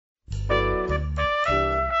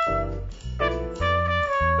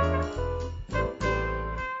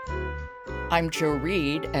I'm Jo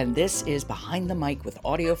Reed, and this is Behind the Mic with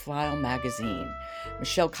AudioFile Magazine.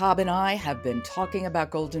 Michelle Cobb and I have been talking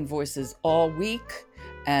about Golden Voices all week,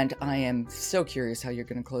 and I am so curious how you're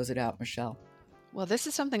going to close it out, Michelle. Well, this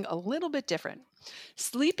is something a little bit different.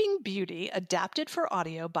 Sleeping Beauty, adapted for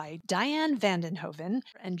audio by Diane Vandenhoven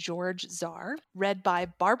and George Czar, read by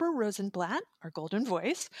Barbara Rosenblatt, our Golden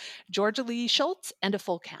Voice, Georgia Lee Schultz, and a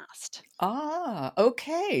full cast. Ah,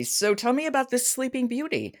 okay. So tell me about this Sleeping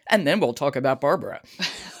Beauty, and then we'll talk about Barbara.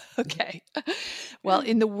 Okay. Well,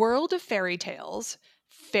 in the world of fairy tales,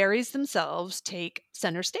 fairies themselves take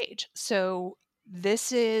center stage. So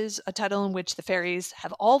this is a title in which the fairies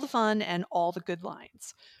have all the fun and all the good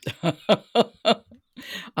lines.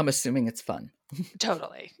 I'm assuming it's fun.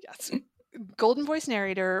 Totally, yes. Golden Voice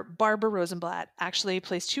narrator Barbara Rosenblatt actually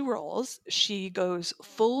plays two roles. She goes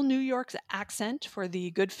full New York accent for the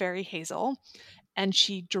good fairy Hazel, and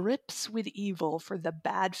she drips with evil for the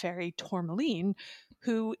bad fairy Tourmaline,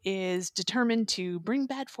 who is determined to bring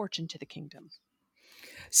bad fortune to the kingdom.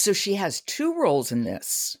 So she has two roles in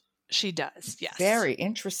this. She does, yes. Very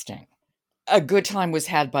interesting. A good time was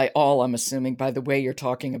had by all, I'm assuming, by the way you're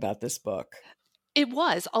talking about this book. It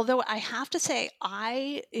was, although I have to say,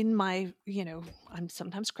 I'm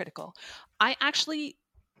sometimes critical. I actually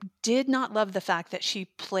did not love the fact that she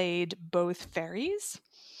played both fairies,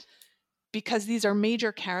 because these are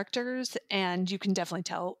major characters and you can definitely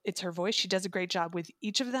tell it's her voice. She does a great job with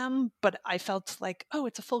each of them, but I felt like, oh,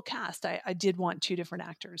 it's a full cast. I did want two different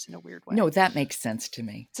actors in a weird way. No, that makes sense to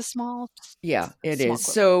me. It's a small... Yeah, it is.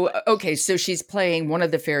 So, okay, so she's playing one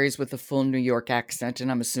of the fairies with a full New York accent, and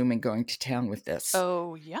I'm assuming going to town with this.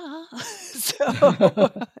 Oh, yeah. So,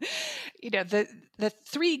 the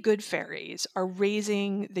three good fairies are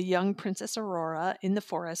raising the young Princess Aurora in the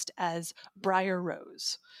forest as Briar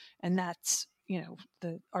Rose. And that's,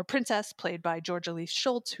 our princess played by Georgia Lee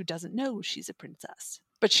Schultz, who doesn't know she's a princess.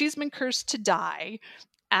 But she's been cursed to die.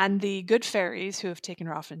 And the good fairies who have taken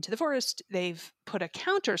her off into the forest, they've put a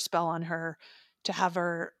counter spell on her to have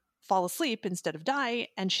her fall asleep instead of die.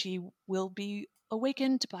 And she will be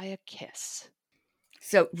awakened by a kiss.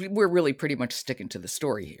 So we're really pretty much sticking to the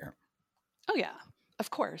story here. Oh, yeah,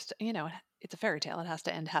 of course. It's a fairy tale. It has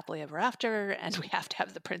to end happily ever after. And we have to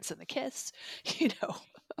have the prince and the kiss.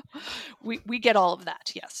 We get all of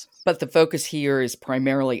that, yes. But the focus here is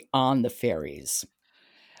primarily on the fairies.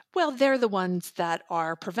 Well, they're the ones that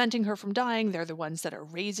are preventing her from dying. They're the ones that are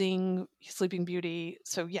raising Sleeping Beauty.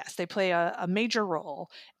 So yes, they play a major role.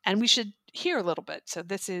 And we should hear a little bit. So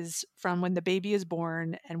this is from when the baby is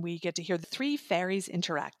born, and we get to hear the three fairies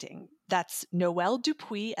interacting. That's Noelle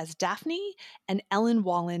Dupuis as Daphne and Ellen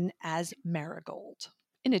Wallen as Marigold,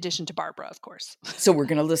 in addition to Barbara, of course. So we're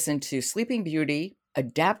going to listen to Sleeping Beauty,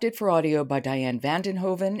 adapted for audio by Diane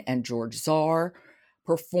Vandenhoven and George Czar,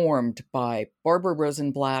 performed by Barbara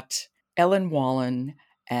Rosenblatt, Ellen Wallen,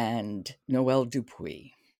 and Noelle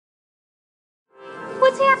Dupuis.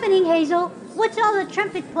 What's happening, Hazel? What's all the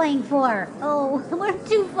trumpet playing for? Oh, we're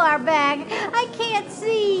too far back. I can't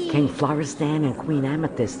see. King Florestan and Queen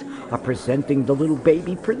Amethyst are presenting the little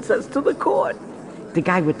baby princess to the court. The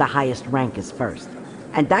guy with the highest rank is first.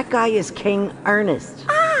 And that guy is King Ernest.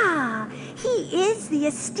 Ah, he is the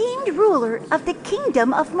esteemed ruler of the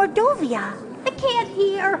Kingdom of Mordovia. I can't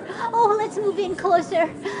hear. Oh, let's move in closer.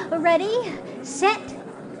 Ready, set,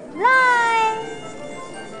 line.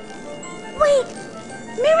 Wait,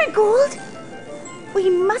 Marigold! We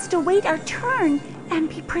must await our turn and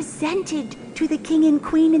be presented to the king and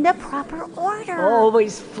queen in the proper order.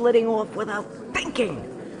 Always flitting off without thinking.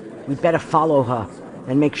 We'd better follow her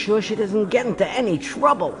and make sure she doesn't get into any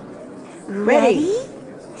trouble. Ready,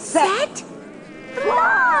 set,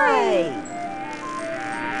 fly!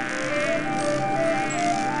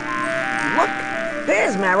 Look,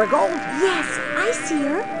 there's Marigold. Yes, I see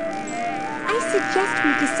her. I suggest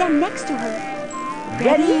we descend next to her.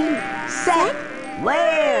 Ready, set,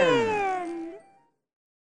 land!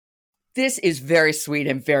 This is very sweet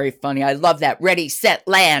and very funny. I love that. Ready, set,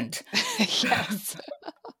 land. Yes.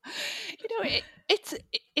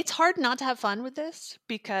 It's hard not to have fun with this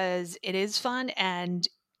because it is fun. And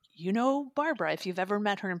Barbara, if you've ever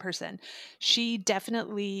met her in person, she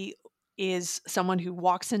definitely is someone who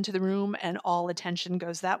walks into the room and all attention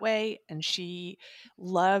goes that way. And she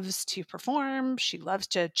loves to perform. She loves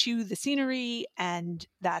to chew the scenery. And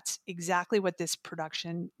that's exactly what this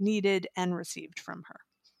production needed and received from her.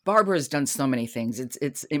 Barbara has done so many things.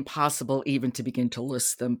 It's impossible even to begin to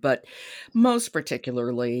list them, but most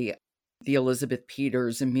particularly the Elizabeth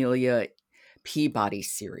Peters, Amelia Peabody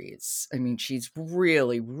series. I mean, she's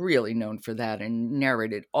really, really known for that and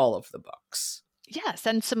narrated all of the books. Yes,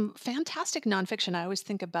 and some fantastic nonfiction. I always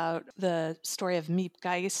think about the story of Miep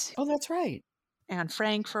Geiss, Oh, that's right. Anne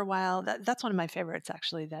Frank for a while. That's one of my favorites,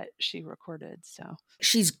 actually, that she recorded. So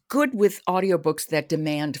She's good with audiobooks that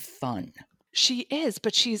demand fun. she is,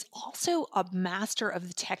 but she's also a master of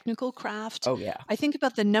the technical craft. Oh, yeah. I think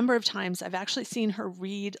about the number of times I've actually seen her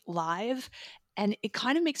read live, and it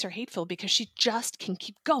kind of makes her hateful because she just can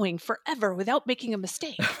keep going forever without making a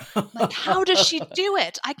mistake. Like, how does she do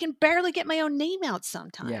it? I can barely get my own name out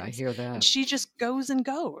sometimes. Yeah, I hear And that. she just goes and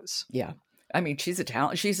goes. Yeah. I mean, she's a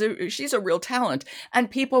talent. She's a real talent.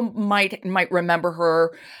 And people might remember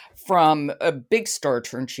her from a big star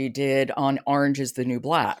turn she did on Orange is the New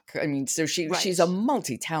Black. I mean, so she's a Right.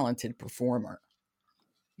 multi-talented performer.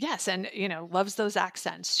 Yes, and loves those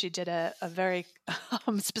accents. She did a very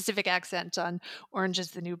specific accent on Orange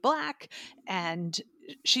is the New Black, and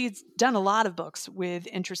she's done a lot of books with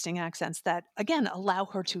interesting accents that, again, allow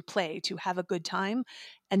her to play, to have a good time,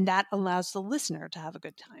 and that allows the listener to have a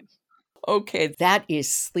good time. Okay, that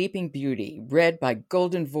is Sleeping Beauty, read by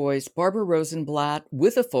Golden Voice Barbara Rosenblatt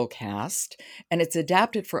with a full cast, and it's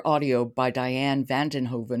adapted for audio by Diane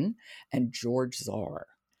Vandenhoven and George Czar.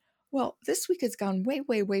 Well, this week has gone way,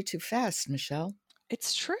 way, way too fast, Michelle.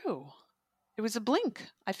 It's true. It was a blink.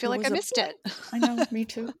 I feel It like I was a missed it. I know, me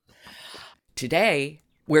too. Today,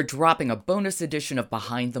 we're dropping a bonus edition of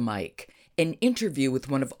Behind the Mic, an interview with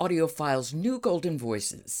one of AudioFile's new golden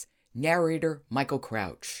voices, narrator Michael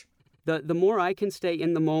Crouch. The more I can stay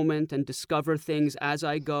in the moment and discover things as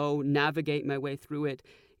I go, navigate my way through it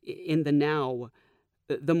in the now,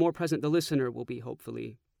 the more present the listener will be,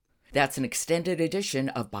 hopefully. That's an extended edition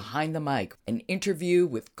of Behind the Mic, an interview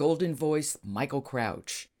with golden voice Michael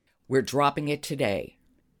Crouch. We're dropping it today.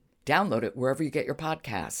 Download it wherever you get your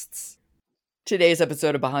podcasts. Today's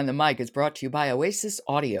episode of Behind the Mic is brought to you by Oasis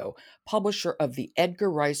Audio, publisher of the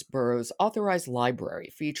Edgar Rice Burroughs Authorized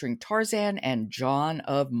Library, featuring Tarzan and John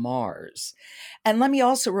of Mars. And let me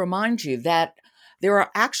also remind you that there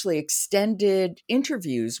are actually extended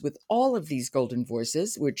interviews with all of these golden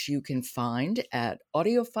voices, which you can find at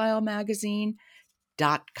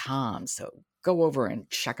audiofilemagazine.com. So go over and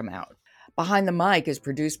check them out. Behind the Mic is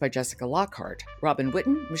produced by Jessica Lockhart. Robin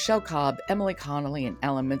Whitten, Michelle Cobb, Emily Connolly, and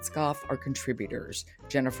Alan Minskoff are contributors.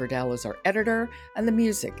 Jennifer Dell is our editor, and the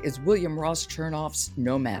music is William Ross Chernoff's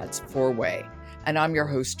Nomads 4-Way. And I'm your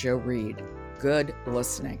host, Joe Reed. Good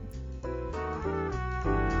listening.